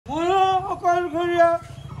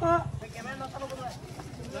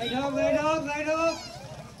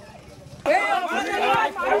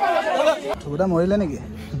थोड़ा मरिले नेকি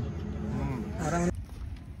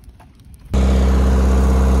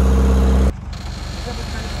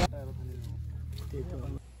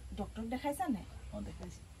डॉक्टर देखाइছা নাই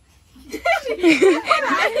देखाइছি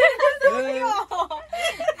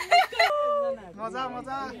मजा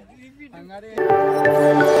मजा अंगारे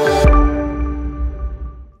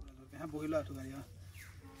यहाँ बहिलो आठो गाडी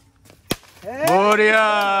बढ़िया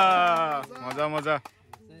मजा मजा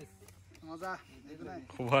मजा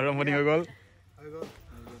खबर मनी हो गल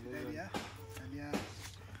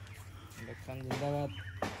इलेक्शन जिंदाबाद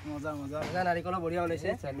मजा मजा मजा नारिकल बढ़िया ओलाइছে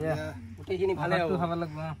চালিয়া উঠিখিনি ভালে হ'ব খাব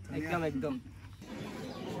লাগব একদম একদম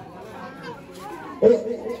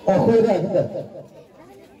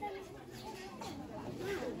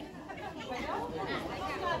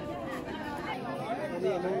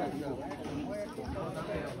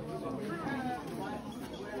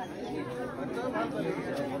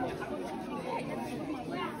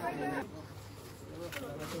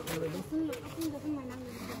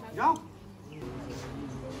जाओ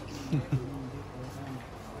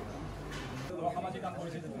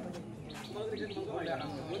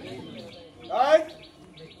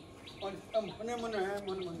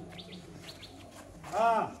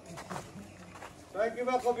हाँ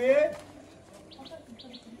किबा कबि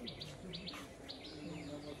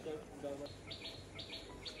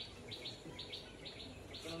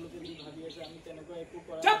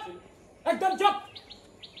एकदम चुप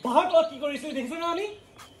बहुत और की কৰিছো দেখিছ না আমি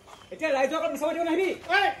এতিয়া ৰাইজৰ কথা মিছা দিব নাহিবি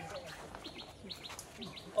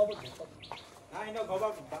নাই ন গবা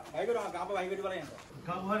ভাই গৰা গাব ভাই গৰি বলাই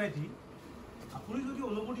গাব হয় নেকি আপুনি যদি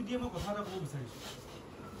অনুমতি দিয়ে মই কথা এটা ক'ব বিচাৰিছো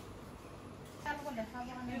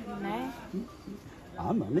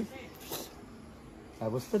নাই মানে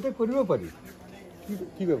অৱস্থাতে কৰিব পাৰি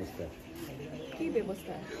কি ব্যৱস্থা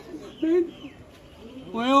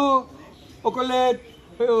ময়ো অকলে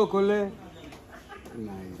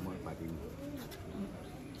নাই মই পাৰিম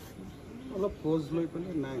অলপ পজ লৈ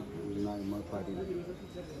পেলাই নাই মই পাৰিম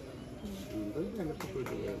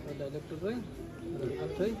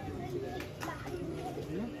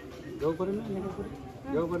যাব পাৰি না এনেকৈ কৰি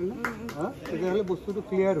যাব পাৰি না তেতিয়াহ'লে বস্তুটো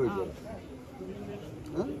ক্লিয়াৰ হৈ যায়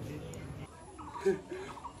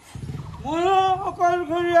মই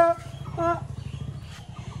অকলশৰীয়া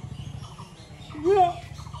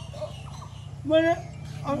মানে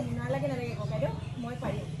নালাগে নালাগে ককাইদেউ মই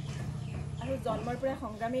পাৰিম আৰু জন্মৰ পৰা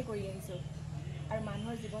সংগ্ৰামেই কৰি আহিছোঁ আৰু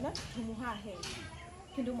মানুহৰ জীৱনত ধুমুহা আহে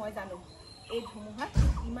কিন্তু মই জানো এই ধুমুহা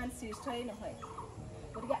ইমান চিৰস্থায়ী নহয়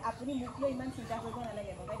গতিকে আপুনি মোক লৈ ইমান চিন্তা কৰিব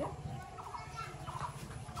নালাগে ককাইদেউ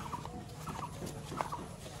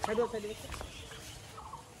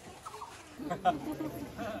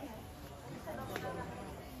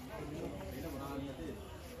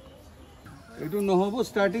এইটো নহ'ব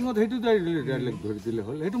ষ্টাৰ্টিঙত সেইটো ডাইৰেক্ট ধৰি দিলে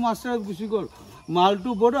হ'ল সেইটো মাষ্টাৰত গুচি গ'ল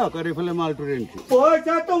মালটো বৰক আৰু এইফালে মালটো ৰেণ্টি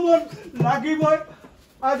পইচাটো মোৰ লাগিবই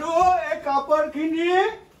আৰু এই কাপোৰখিনি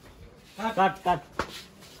কাট কাট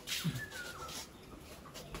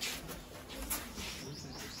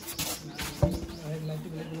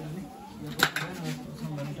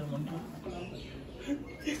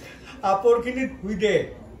কাপোৰখিনি ধুই দে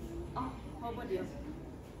হ'ব দিয়ক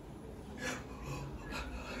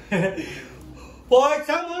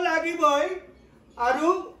পইচা মোৰ লাগিবই আৰু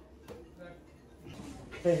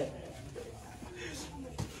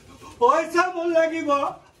পইচা মোৰ লাগিব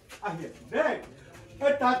আহে দে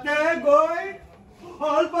তাতে গৈ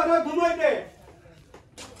হল পাৰত সোমাই দে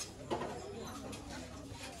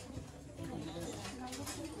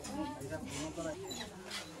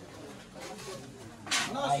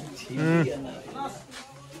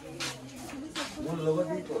মোৰ লগত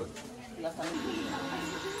দি কৰ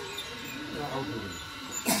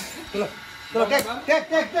চলো টেক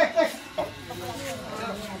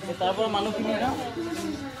তাৰ পৰা মানুহখিনি না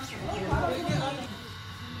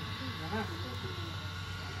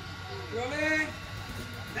rolling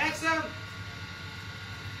action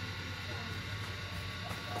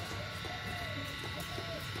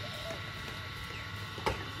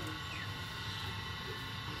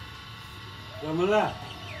Ramala,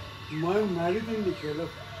 মই মাৰি দিম নেকি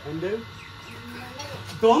অলপ হেণ্ডেল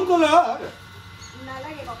don't go out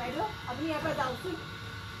নালাগে ককাইদেউ আপুনি ইয়াৰ পৰা যাওকচোন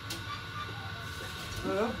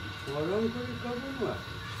গৰম কৰি খাব নোৱাৰ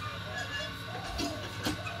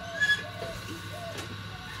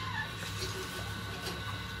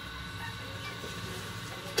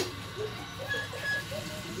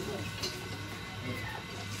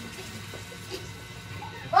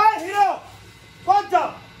hero watch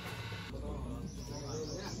out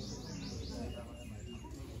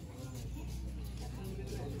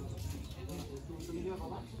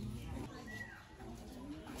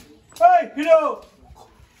হিৰো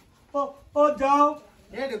অ যাও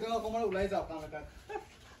এই দেউতা অকমান ওলাই যাওক কাম এটা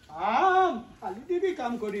খালি দিবি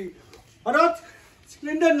কাম কৰি ঘৰত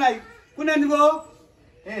চিলিণ্ডাৰ নাই কোনে নিব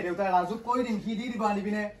এই দেউতা ৰাজুক কৈ দিম সি দি দিব আনি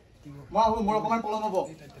পিনে মই আহো মোৰ অকমান পলম হ'ব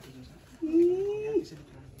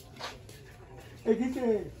দেখিছে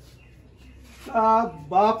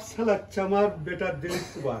बाप साला चमार बेटा दिलीप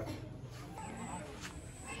कुमार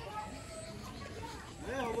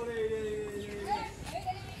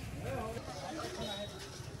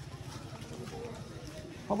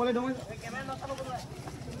হ'বলে দমই কেমেৰা নচাব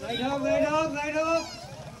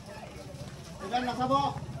এবাৰ নচাব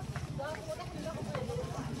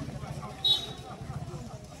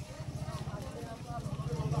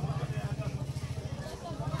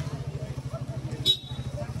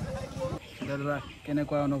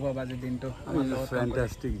কেনেকুৱা অনুভৱ আজি দিনটো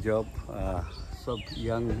ফেণ্টাষ্টিক জব সব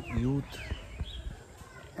ইয়াং ইউথ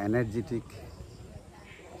এনাৰ্জেটিক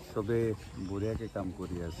সবে বঢ়িয়াকৈ কাম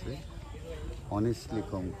কৰি আছে অনেষ্টলি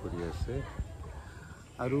কাম কৰি আছে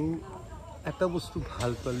আৰু এটা বস্তু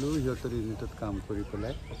ভাল পালোঁ সিহঁতৰ ইউনিটত কাম কৰি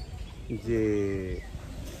পেলাই যে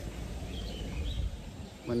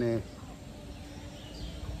মানে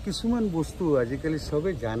কিছুমান বস্তু আজিকালি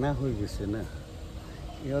সবে জানা হৈ গৈছে না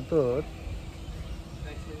সিহঁতৰ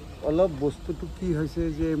অলপ বস্তুটো কি হৈছে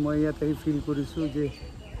যে মই ইয়াত আহি ফিল কৰিছোঁ যে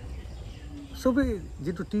সবে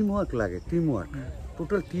যেটো টিম ওয়াৰ্ক লাগে team work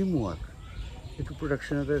total team work এইটো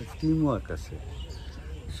প্ৰডাকশ্যনত টিম ওয়াৰ্ক আছে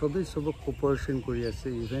সবেই সবক কোপাৰেশ্যন কৰি আছে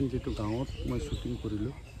ইভেন যেটো গাঁৱত মই শ্বুটিং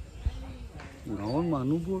কৰিলোঁ গাঁৱৰ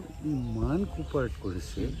মানুহবোৰ ইমান কোপাৰেট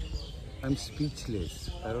কৰিছে আই এম স্পীচলেছ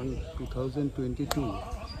কাৰণ 2022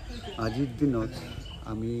 আজিৰ দিনত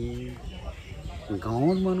আমি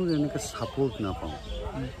গাঁৱৰ মানুহৰ এনেকৈ ছাপোৰ্ট নাপাওঁ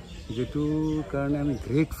যেটো কাৰণে আমি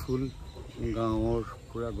গ্ৰেটফুল গাঁৱৰ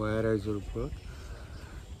পুৰা গয়া ৰাইজৰ ওপৰত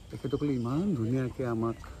তেখেতসকলে ইমান ধুনীয়াকৈ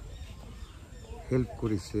আমাক হেল্প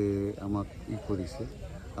কৰিছে আমাক কৰিছে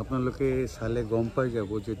আপোনালোকে চালে গম পাই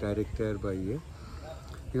যাব যে ডাইৰেক্টৰ বা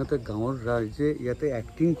সিহঁতে গাঁৱৰ ৰাইজে ইয়াতে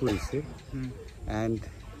এক্টিং কৰিছে এণ্ড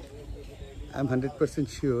আই এম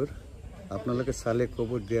 100% চিয়'ৰ আপোনালোকে চালে ক'ব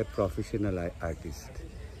দে আৰ প্ৰফেশ্যনেল আৰ্টিষ্ট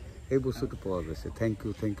এই বস্তুটো পোৱা গৈছে থেংক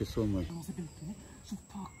ইউ ছ' মাছ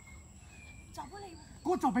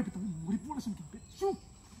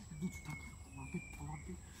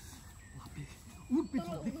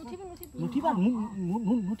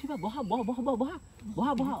নুঠিবা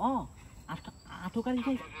বহা অঁ আঠুকাৰি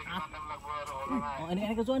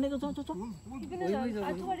এনেকৈ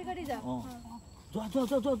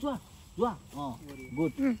যোৱা যোৱা অঁ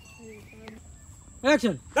গুড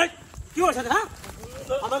একশ্যন কি হৈছে দাদা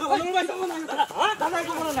আমাকে বলুন বাইছো না দাদা দাদা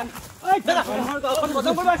কি বলুন না এই দাদা আমার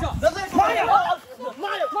কথা বলুন বাইছো দাদা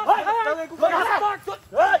মার দাদা কি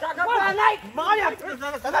বলুন নাই মার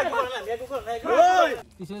দাদা কি বলুন না কি বলুন ওই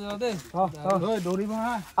পিছে যাও দে ওই দৌৰিবা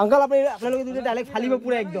আঙ্কল আপোনালোকে দুটা ডাইৰেক্ট ফালিব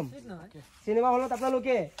পুৰা একদম সিনেমা হলত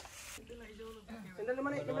আপোনালোকে সেন্টাৰ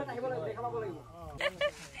মানে কেমেৰা আহিব লাগিব দেখাব লাগিব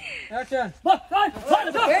অ্যাকশন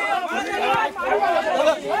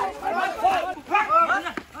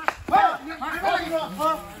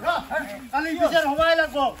কালি বিচাৰ হবাই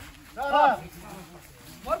লাগব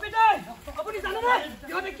মোৰ পিতাই আপুনি জানে না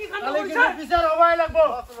ইহঁতে কি কাম কৰিছে কালি বিচাৰ হবাই লাগব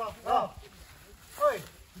ঐ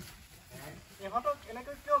ইহঁতক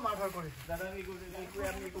এনেকৈ কিয় মাৰধৰ কৰিছে দাদা আমি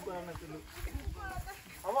একো কৰা নাছিলো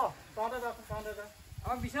হ'ব তহঁতে যা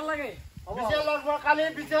আমাক বিচাৰ লাগে বিচাৰ লাগব কালি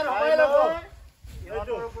বিচাৰ হবাই লাগব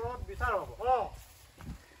ইহঁতৰ ওপৰত বিচাৰ হ'ব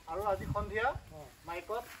আৰু আজি সন্ধিয়া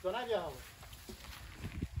মাইকত জনাই দিয়া হ'ব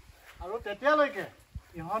আৰু তেতিয়ালৈকে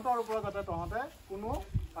ইহঁতৰ ওপৰত যাতে তহঁতে কোনো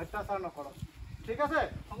অত্যাচাৰ নকৰ ঠিক আছে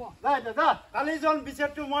হ'ব যা কালি জন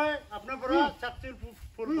বিচাৰটো মই আপোনাৰ পৰা চাকচিল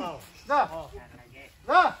ফুল পাওঁ যা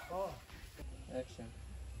একশ্যন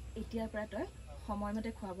এতিয়াৰ পৰা তই সময়মতে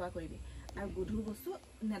খোৱা বোৱা কৰিবি আৰু গধুৰ বস্তু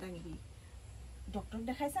নেদাঙিবি ডক্টৰক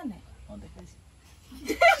দেখাইছা নাই অঁ দেখাইছে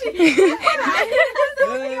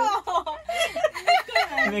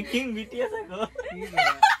মেকিং বিটিএছ আকৌ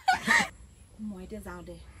মই এতিয়া যাওঁ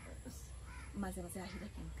দে মাজে মাজে আহি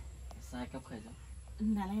থাকিম চাহ একাপ খাই যাওঁ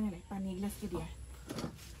নালাগে পানী এগিলাচকে দিয়া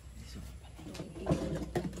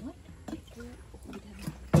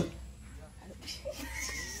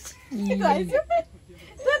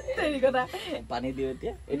পানী দিওঁ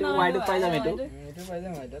এতিয়া এইটো ৱাইডত পাই যাম এইটো পাই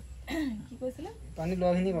যাম ৱাইডত কি কৈছিলে পানী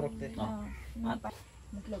লোৱাখিনি কৰক দে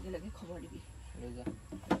মোক লগে লগে খবৰ দিবি লৈ যা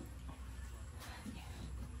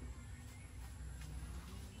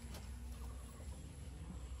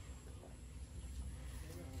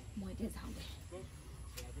মই এতিয়া যাওঁ দে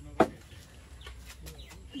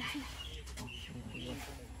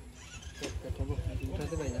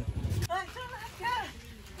উঠাতে পাই যাম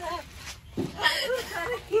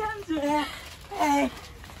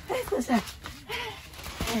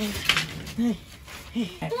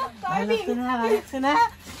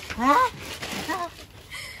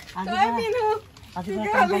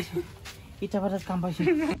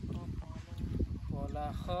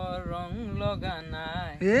ৰং লগা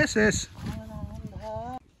নাই Yes, yes.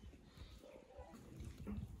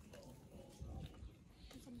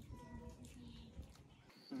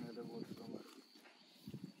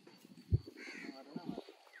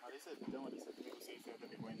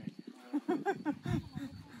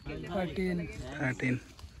 Thirteen.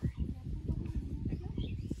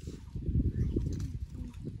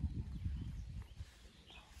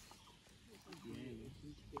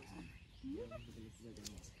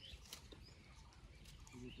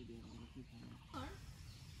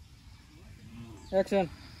 Action.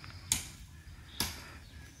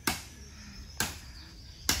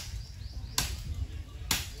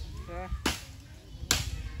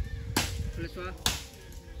 Flipper.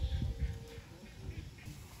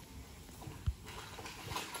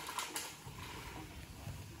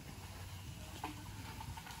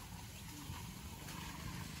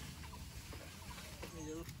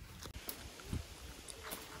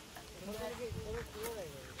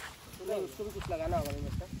 उसको भी कुछ लगाना होगा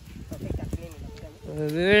मेहता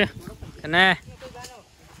কেনে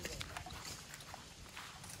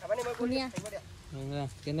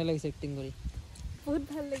কেনে লাগিছে এক্টিং কৰি বহুত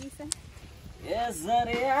ভাল লাগিছে ये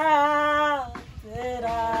ज़रिया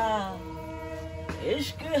तेरा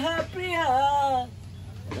इश्क है प्रिया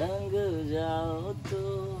रंग जाओ तो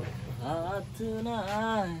हाथ ना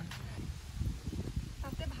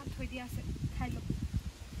आपके भात थोड़ी दिया से खाई लो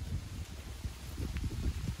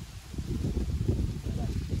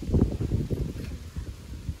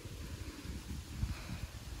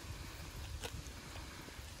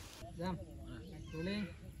Jam. Rolling.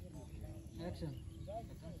 Action.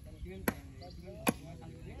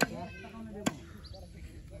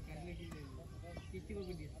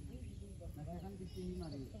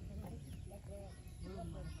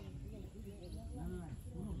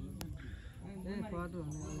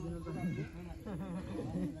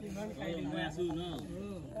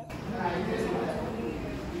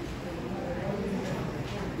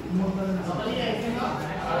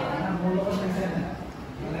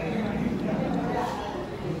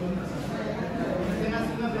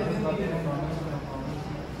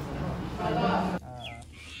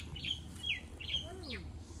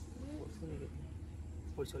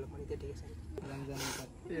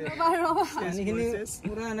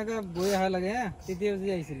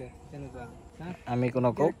 আমি কোন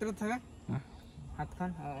হাতখন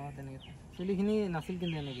চুলিখিনি নাছিল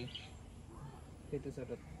কিন্তু এনেকে সেইটো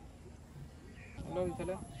চাইডত অলপ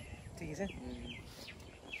ইফালে ঠিক আছে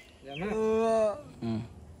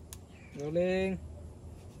রোলিং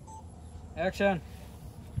অ্যাকশন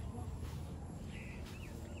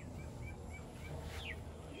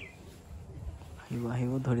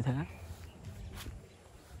আহিব ধৰি থাকা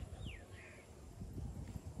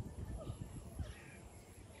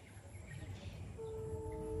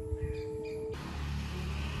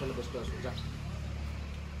বলে বস বস যা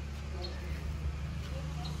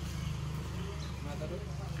মাতারো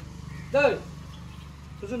দই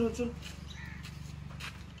শুন শুন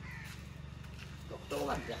তো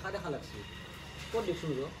বাদ দেখা লাগছে কোন দেখছো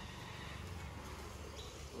গো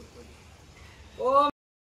ও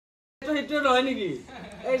তো হিট নহয় নেকি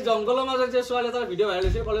এই জঙ্গলৰ মাজত যে সোৱাল এটা ভিডিও ভাইৰাল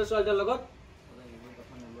হৈছে কলেজ সোৱালটাৰ লগত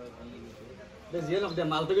দে জিয়ে নক দে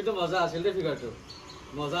মালটো কিন্তু মজা আছিল দে ফিগাৰটো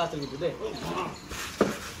মজা আছিল কিন্তু দে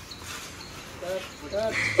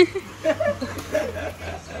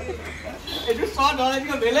এইটো শট হয়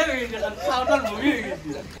কি বেলে হৈ গৈছে সাউটাৰ মুভি হৈ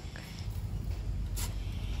গৈছে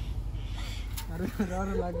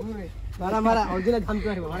আৰু লাগু ৰে মাৰা মাৰা অৰিজিনাল ধামটো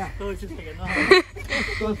আহিব মাৰা তো হৈছে থাকে ন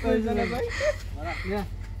তো হৈছে না ভাই মাৰা ইয়া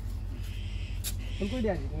तुमको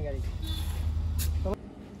दिया जी तुम गाड़ी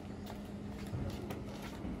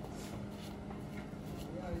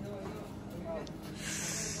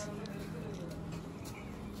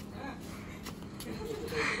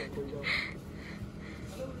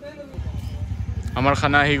আমাৰ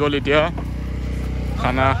খানা আহি গ'ল এতিয়া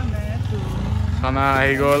খানা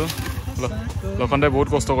আহি গ'ল লখনদাই বহুত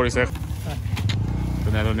কষ্ট কৰিছে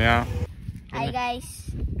ধুনীয়া ধুনীয়া হাই গাইস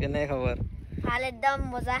কেনে খবৰ ভাল একদম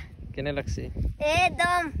মজা কেনে লাগছে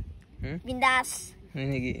একদম বিন্দাস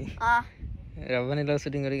নেকি ৰাব্বানি লগত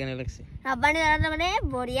শুটিং কৰি কেনে লাগছে ৰাব্বানি মানে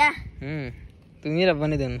বঢ়িয়া তুমি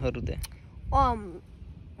ৰাব্বানি দেন সৰুতে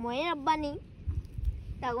মই ৰাব্বানি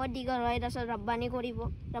তাগৰ দিগৰ হয় তাৰপিছত ৰাব্বানি কৰিব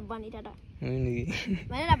ৰাব্বানি দাদা নেকি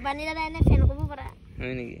মানে ৰাব্বানি দাদা এনে ফেন কৰিব পাৰা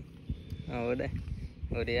নেকি হ'ব দে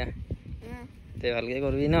বঢ়িয়া তে ভালকে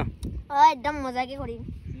কৰবি না একদম মজাকে কৰিম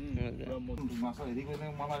মাছৰ হেৰি কৰিলে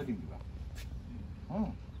মামাৰে দিম কিবা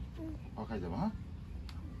খাই যাবা হা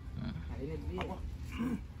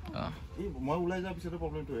মই ওলাই যোৱাৰ পিছতে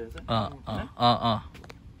প্ৰব্লেমটো হৈ আছে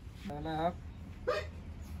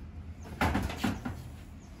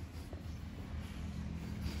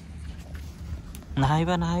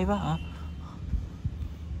নাহিবা নাহিবা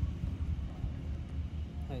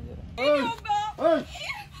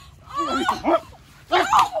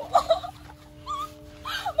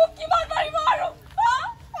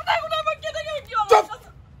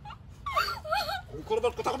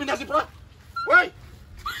কথা কবি নাছি পৰা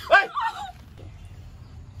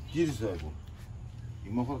কি দিছ এইবোৰ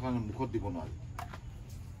নিমখৰ কাৰণে মুখত দিব নোৱাৰি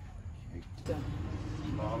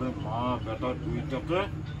নহ'লে মা বেটা দুইটাকে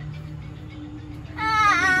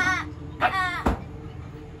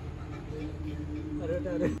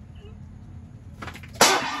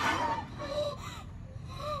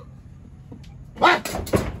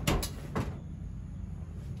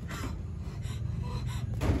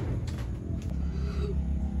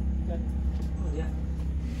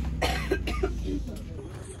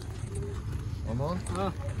Amal,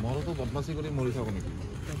 mau tuh berdmasi kali mau risau nih.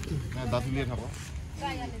 Nah, datu lihat apa?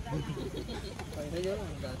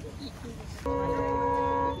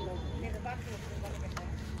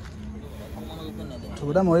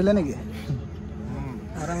 छोटा मरिले नेকি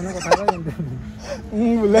आरा माने কথা কয় কিন্তু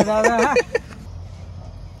বুলে দাদা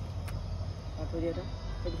আপরিয়াটা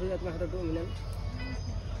এক ফুল আপনার হাতে তো মিলান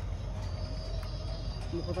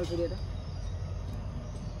মুখপাল পরিয়াটা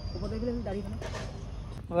উপর দেখলে দাড়ি খানা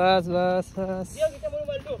बस बस बस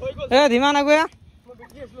ए धीमा ना गया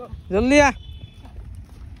जल्दी आ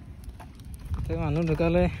ते मानु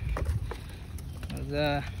ढुकाले जा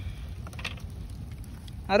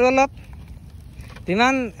আৰু অলপ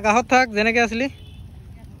ধীমান কাহত থাক যেনেকে আসলি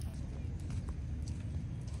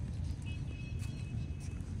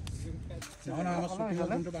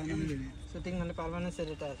শুটিং মানে পারমানেন্ট সেট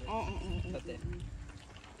এটা আছে তাতে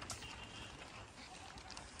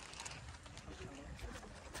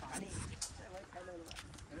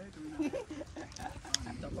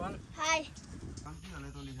হাই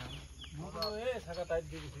এ থাকা টাইট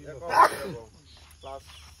দি দিছি প্লাস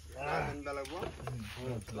আনন্দা লাগব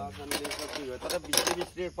প্লাস আনলে কি হয় তাতে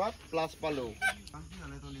 20 এর পাত প্লাস পালো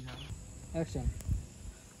অ্যাকশন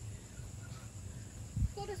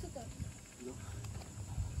কোরে সুতা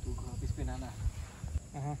তুই ঘর পিছ पे ना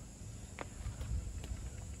हां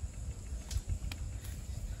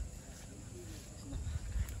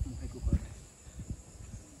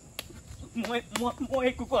মই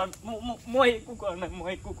একো কৰা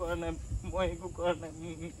নাই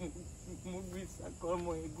মোক বিশ্বাস কৰ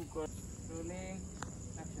মই একো কৰা নাই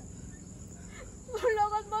মোৰ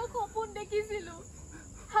লগত মই সপোন দেখিছিলো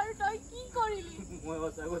আৰু তই কি কৰিলি মই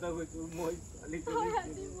সঁচা কথা কৈছো মই চালি তই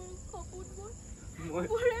আজি মোৰ সপোনবোৰ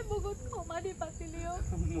পুৰে বহুত ক্ষমাদি পাতিলিও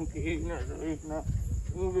মোক এই না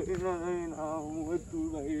মই তোৰ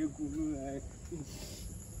বাহিৰে কোনো নাই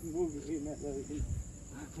মোক এই না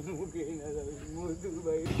মোৰ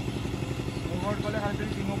ঘৰত গ'লে খালি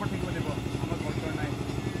টিঙৰ ওপৰত থাকিব লাগিব আমাৰ ঘৰটো নাই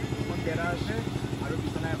এখন বেৰা আছে আৰু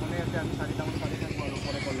বিচনা এখনেই আছে আমি 4টা মানুহ পাতি থাকোঁ আৰু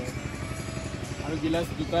ওপৰে ক'লে আৰু গিলাচ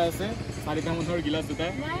দুটা আছে 4টা মানুহৰ গিলাচ দুটা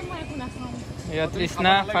নাই মই একো নাখাওঁ এয়া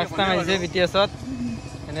তৃষ্ণা ফাৰ্ষ্ট টাইম আহিছে বিটিএছত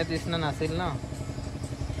এনে তৃষ্ণা নাছিল ন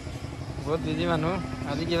বহুত বিজি মানুহ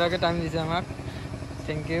আজি কিবাকে টাইম দিছে আমাক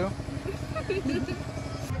থেংক ইউ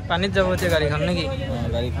পানীত যাব এতিয়া গাড়ীখন নেকি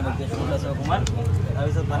গাড়ীখন এতিয়া ফুল আছে অকণমান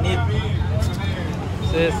তাৰপিছত পানীত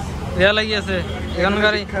শেষ বেয়া লাগি আছে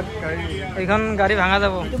এইখন গাড়ী ভাঙা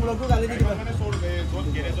যাব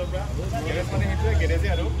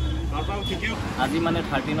আজি মানে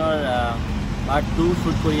 13ৰ পাৰ্ট 2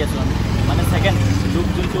 শ্বুট কৰি আছোঁ আমি মানে সেকেন্ড লুক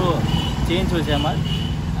যোনটো চেঞ্জ হৈছে আমাৰ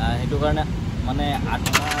সেইটো কাৰণে মানে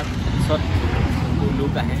 8 মাহ পিছত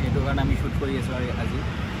লুক আহে সেইটো কাৰণে আমি শ্বুট কৰি আছোঁ আজি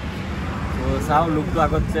তো চাওঁ লুকটো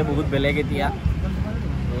আগতছে বহুত বেলেগ এতিয়া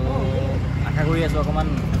তো আশা কৰি আছোঁ অকণমান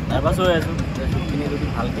নাৰ্ভাছ হৈ আছোঁ শ্বুটখিনি যদি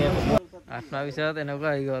ভালকৈ হ'ব 8 মাহ পিছত এনেকুৱা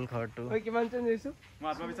আহি গ'ল ঘৰটো কিমান চেঞ্জ হৈছোঁ মই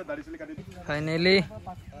 8 মাহ পিছত দাড়ি চুলি কাটি দিম ফাইনেলি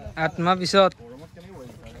 8 মাহ পিছত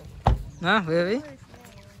না ভাবি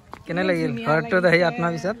কেনে লাগিল ঘৰটো আহি 8 মাহ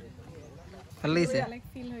পিছত ভাল লাগিছে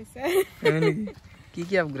ফিল হৈছে কি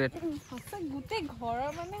কি আপগ্ৰেড সঁচা গোটেই ঘৰৰ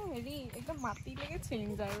মানে হেৰি একদম মাটিলৈকে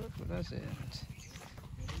চেঞ্জ আৰু পুৰা চেঞ্জ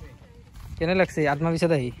কেনে লাগছে 8 মাহ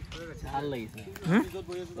পিছত আহি ভাল লাগিছে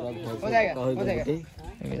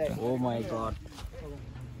অ' মাই god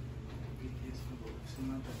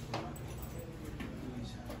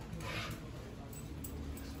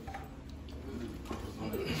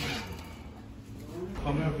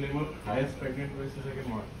How many flavor highest pregnant voices I can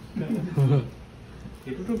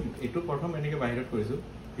এইটো প্ৰথম এনেকৈ বাহিৰত কৰিছোঁ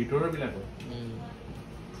ভিতৰৰবিলাকত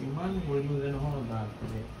ইমান কৰিলোঁ যে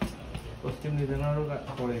নহয় কষ্টিউম ডিজাইনাৰো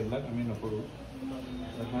কৰে এইবিলাক আমি নকৰোঁ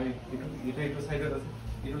হয় এইটো চাইডত আছে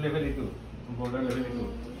এইটো লেভেল এইটো বৰ্ডাৰ লেভেল এইটো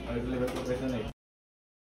আৰু এইটো লেভেল প্ৰফেশ্যন নাই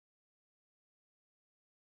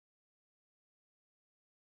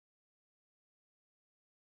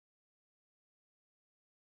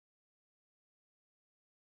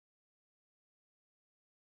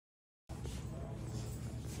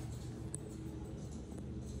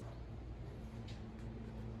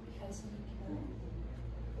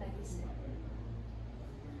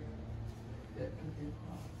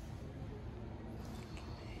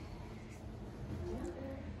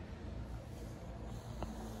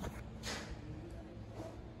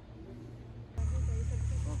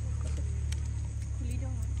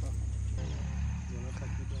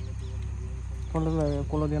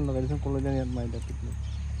কলদিয়ান লগাই দিছোঁ কলদিয়ান ইয়াত মাৰি দিয়া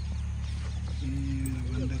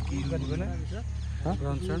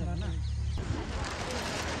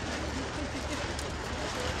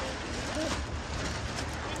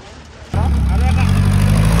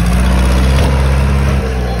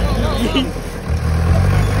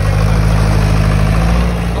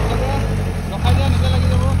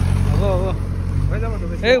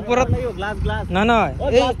এই ওপৰত গ্লাছ নহয় নহয়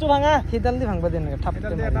এই গ্লাছটো ভাঙা সিডাল দি ভাঙবা দেন ঠাপ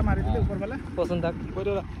এটা মাৰি দিলে ওপৰ ফালে পছন তাক কৈ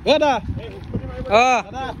দা এ দা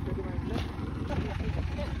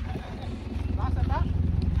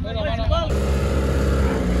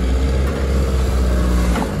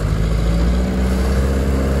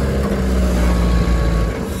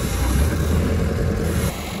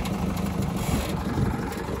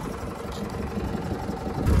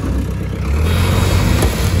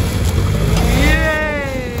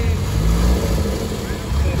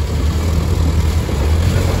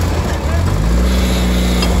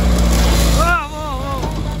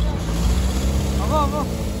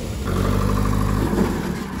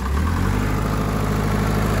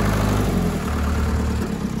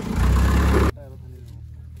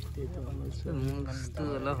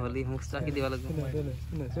দাদা होली मुक्ता की दिवाला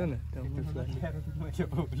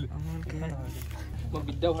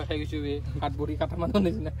विद्या भाई खाई गई हाथ बड़ी काटा मानो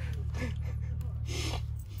निचिना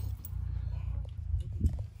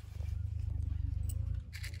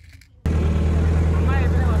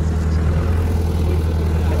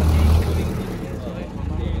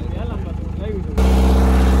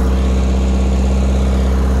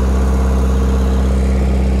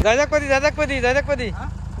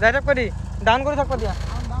जायदाक पदी डाउन কৰি থাকব দিয়া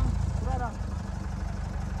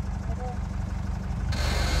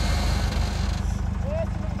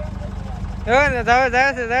যাই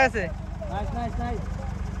আছে নাইস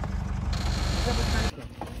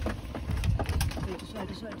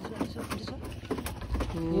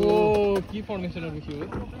ও কি ফর্মেশনের বিষয়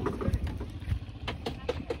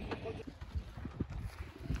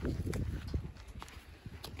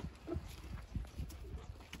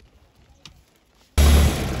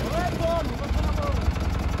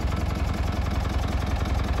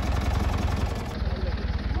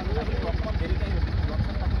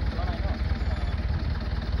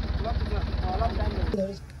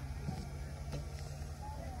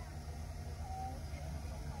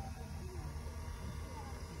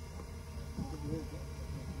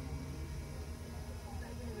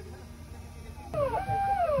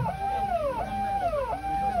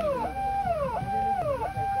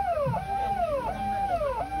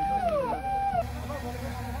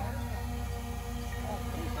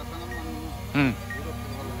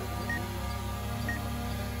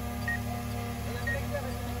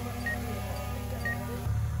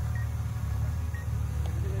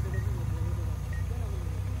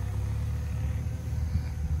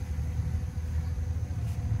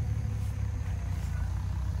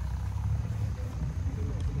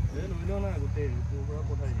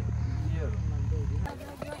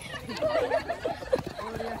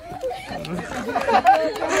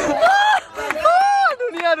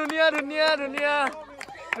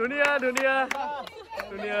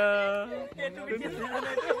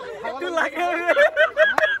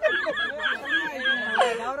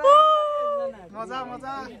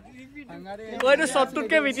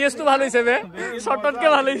শর্টটকে ভিডিওস তো ভালো হইছে বে শর্টটকে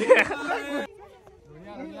ভালো হইছে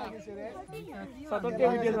শর্টটকে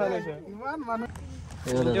ভিডিওস ভালো হইছে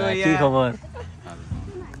কি খবৰ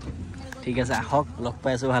ঠিক আছে আহক লগ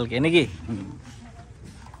পাই আছো ভালকে নেকি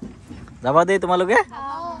যাবা দেই তোমালোকে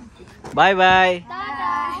বাই বাই